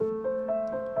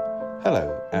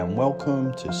Hello and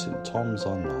welcome to St Thomas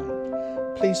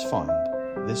Online. Please find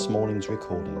this morning's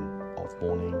recording of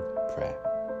morning prayer.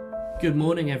 Good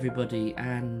morning everybody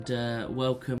and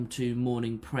welcome to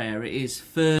morning prayer. It is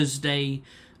Thursday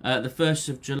the 1st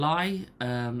of July,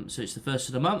 so it's the first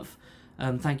of the month.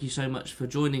 Thank you so much for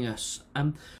joining us.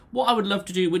 What I would love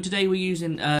to do, today we're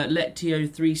using Lectio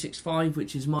 365,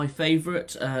 which is my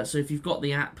favourite. So if you've got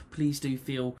the app, please do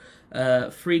feel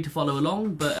free to follow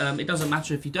along. But it doesn't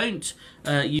matter if you don't.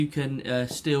 You can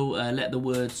still let the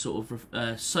words sort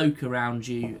of soak around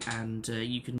you, and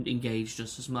you can engage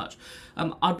just as much.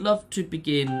 I'd love to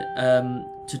begin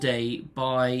today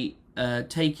by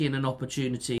taking an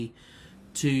opportunity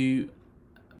to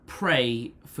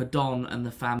pray for Don and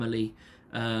the family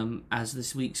as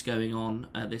this week's going on,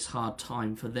 this hard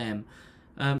time for them.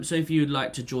 So if you'd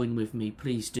like to join with me,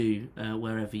 please do,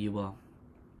 wherever you are.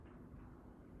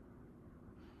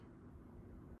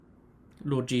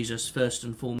 Lord Jesus, first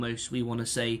and foremost, we want to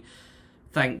say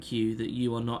thank you that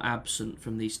you are not absent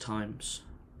from these times.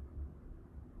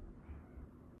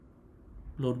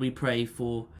 Lord, we pray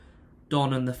for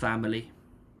Don and the family.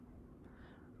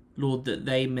 Lord, that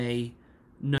they may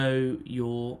know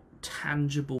your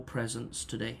tangible presence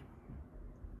today,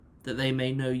 that they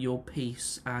may know your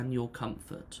peace and your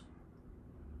comfort.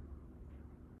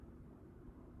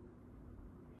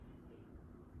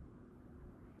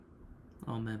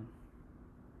 Amen.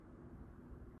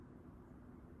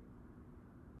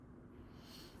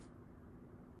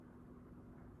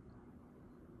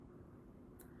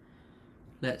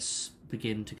 Let's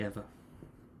begin together.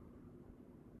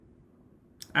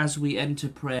 As we enter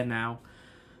prayer now,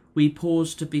 we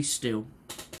pause to be still,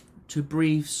 to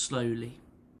breathe slowly,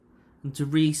 and to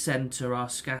recenter our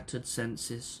scattered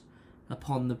senses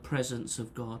upon the presence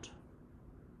of God.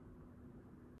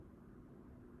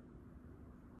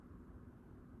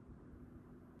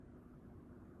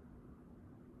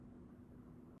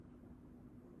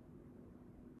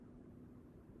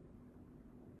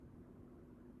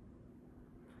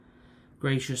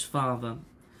 Gracious Father,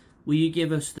 will you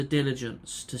give us the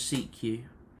diligence to seek you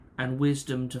and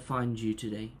wisdom to find you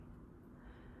today?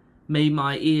 May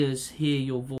my ears hear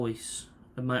your voice,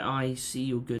 and my eyes see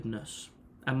your goodness,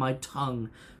 and my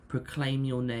tongue proclaim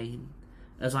your name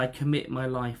as I commit my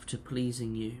life to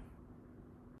pleasing you.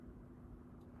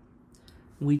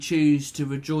 We choose to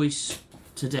rejoice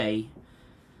today,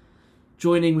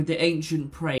 joining with the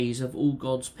ancient praise of all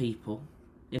God's people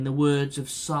in the words of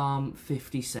Psalm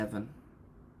 57.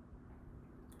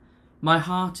 My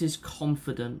heart is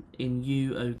confident in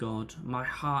you, O God. My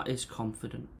heart is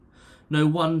confident. No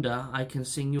wonder I can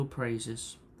sing your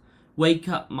praises. Wake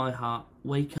up, my heart.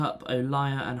 Wake up, O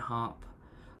lyre and harp.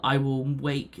 I will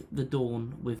wake the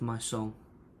dawn with my song.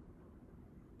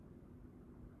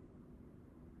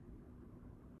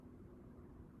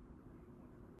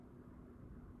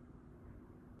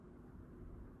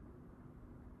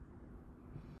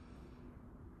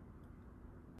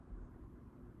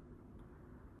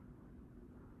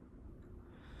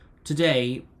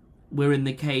 Today, we're in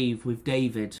the cave with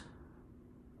David,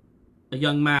 a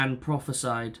young man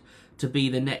prophesied to be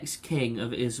the next king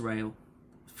of Israel,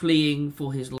 fleeing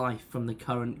for his life from the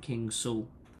current king Saul.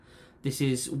 This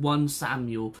is 1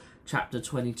 Samuel chapter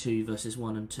 22, verses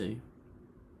 1 and 2.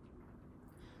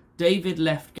 David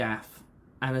left Gath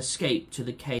and escaped to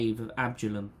the cave of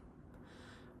Adullam.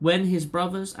 When his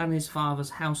brothers and his father's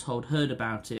household heard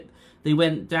about it, they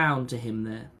went down to him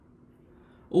there.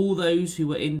 All those who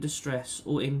were in distress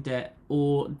or in debt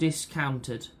or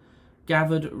discounted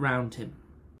gathered round him,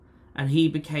 and he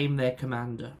became their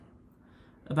commander.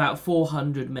 About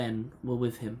 400 men were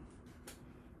with him.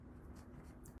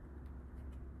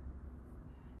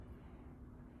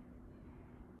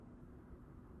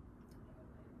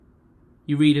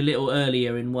 You read a little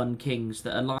earlier in 1 Kings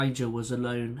that Elijah was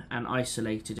alone and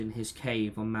isolated in his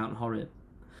cave on Mount Horeb.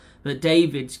 But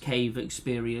David's cave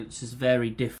experience is very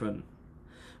different.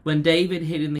 When David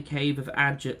hid in the cave of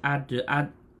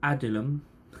Adullam,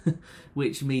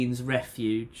 which means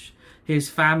refuge,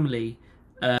 his family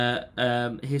and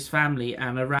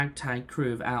a ragtag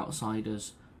crew of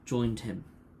outsiders joined him.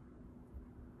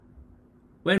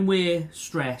 When we're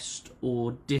stressed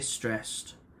or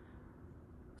distressed,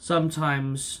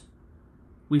 sometimes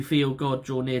we feel God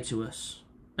draw near to us,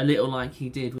 a little like he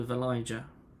did with Elijah.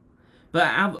 But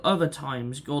at other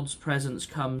times, God's presence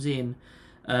comes in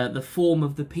the form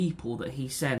of the people that he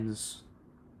sends.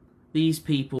 These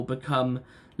people become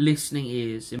listening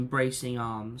ears, embracing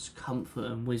arms, comfort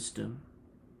and wisdom.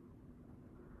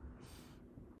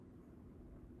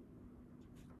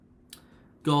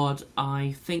 God,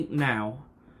 I think now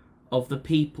of the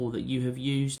people that you have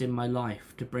used in my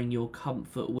life to bring your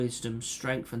comfort, wisdom,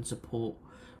 strength and support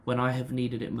when I have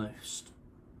needed it most.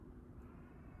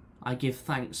 I give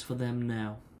thanks for them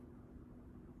now.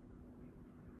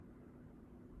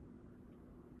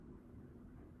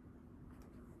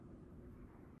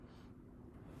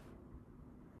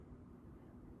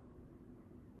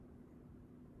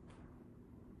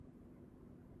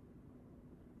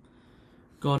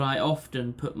 God, I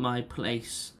often put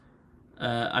myself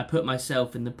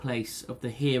in the place of the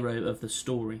hero of the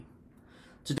story.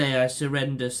 Today I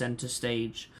surrender centre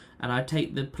stage, and I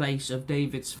take the place of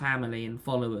David's family and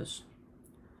followers.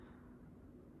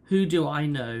 Who do I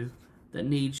know that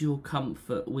needs your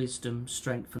comfort, wisdom,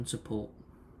 strength and support?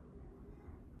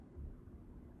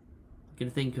 I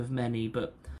can think of many,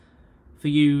 but for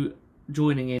you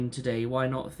joining in today, why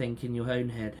not think in your own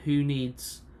head, who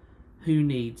needs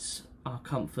our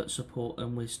comfort, support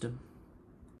and wisdom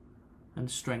and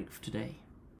strength today?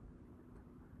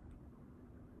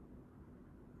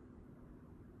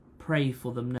 Pray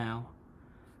for them now,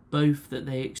 both that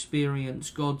they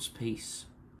experience God's peace,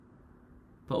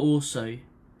 but also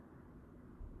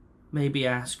maybe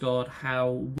ask God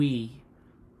how we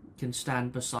can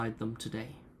stand beside them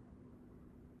today.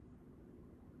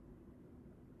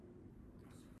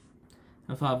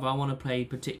 And Father, I want to pray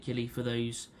particularly for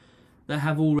those that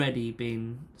have already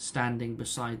been standing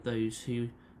beside those who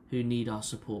need our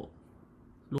support.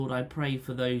 Lord, I pray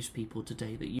for those people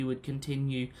today that you would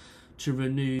continue to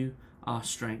renew our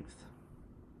strength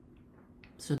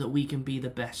so that we can be the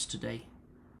best today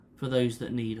for those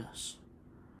that need us,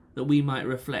 that we might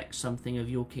reflect something of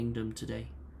your kingdom today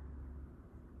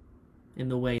in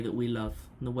the way that we love,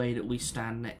 in the way that we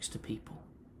stand next to people.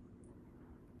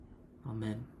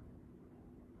 Amen.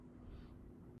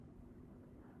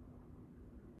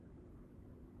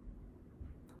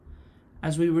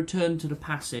 As we return to the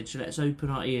passage, let's open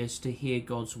our ears to hear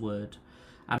God's word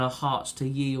and our hearts to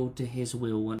yield to his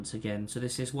will once again. So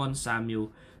this is 1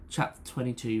 Samuel chapter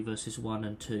 22 verses 1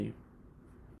 and 2.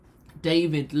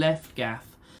 David left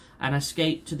Gath and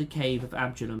escaped to the cave of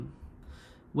Adullam.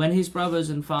 When his brothers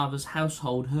and father's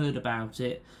household heard about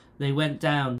it, they went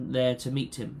down there to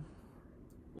meet him.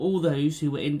 All those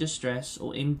who were in distress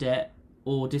or in debt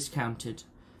or discounted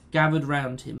gathered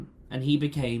round him, and he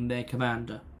became their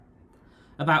commander.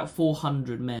 About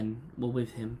 400 men were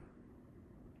with him.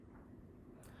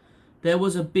 There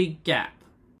was a big gap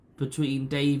between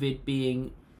David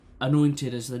being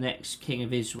anointed as the next king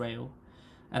of Israel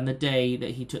and the day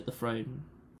that he took the throne.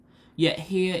 Yet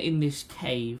here in this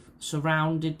cave,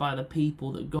 surrounded by the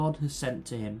people that God has sent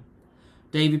to him,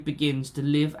 David begins to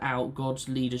live out God's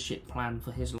leadership plan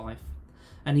for his life.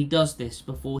 And he does this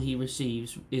before he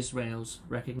receives Israel's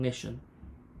recognition.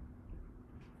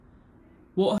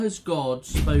 What has God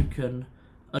spoken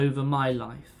over my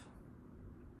life?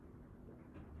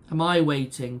 Am I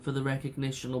waiting for the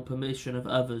recognition or permission of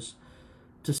others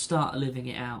to start living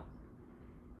it out?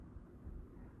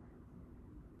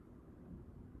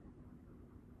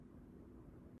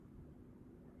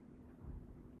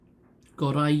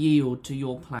 God, I yield to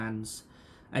your plans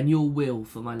and your will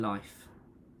for my life.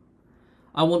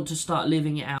 I want to start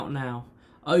living it out now.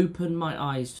 Open my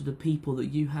eyes to the people that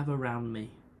you have around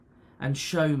me and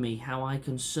show me how I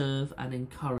can serve and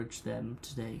encourage them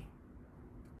today.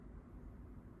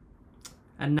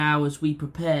 And now, as we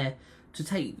prepare to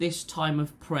take this time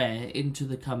of prayer into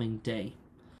the coming day,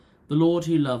 the Lord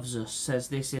who loves us says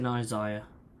this in Isaiah: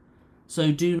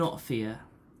 "So do not fear,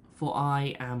 for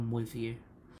I am with you.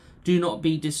 Do not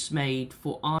be dismayed,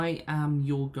 for I am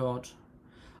your God.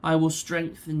 I will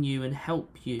strengthen you and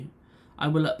help you. I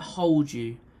will uphold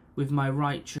you with my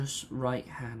righteous right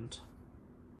hand."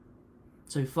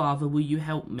 So, Father, will you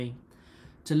help me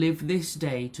to live this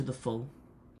day to the full,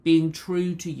 being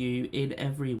true to you in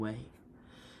every way.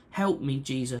 Help me,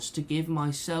 Jesus, to give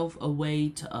myself away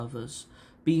to others,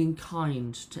 being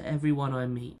kind to everyone I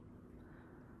meet.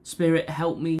 Spirit,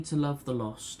 help me to love the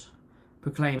lost,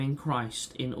 proclaiming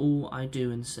Christ in all I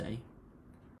do and say.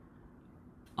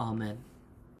 Amen.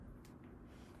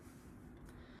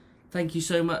 Thank you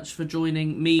so much for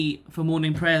joining me for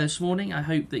morning prayer this morning. I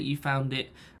hope that you found it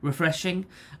refreshing.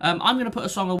 I'm going to put a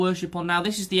song of worship on now.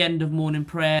 This is the end of morning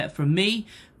prayer from me,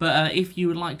 but if you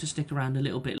would like to stick around a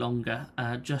little bit longer,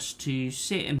 just to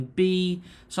sit and be.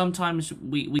 Sometimes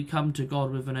we come to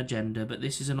God with an agenda, but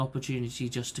this is an opportunity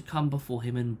just to come before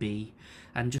him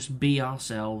and just be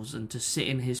ourselves and to sit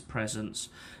in his presence.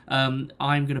 I'm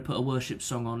going to put a worship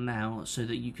song on now so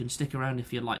that you can stick around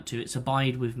if you'd like to. It's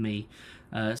Abide With Me.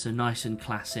 It's a nice and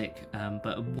classic,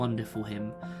 but a wonderful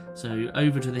hymn. So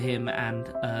over to the hymn, and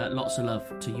lots of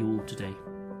love to you all today.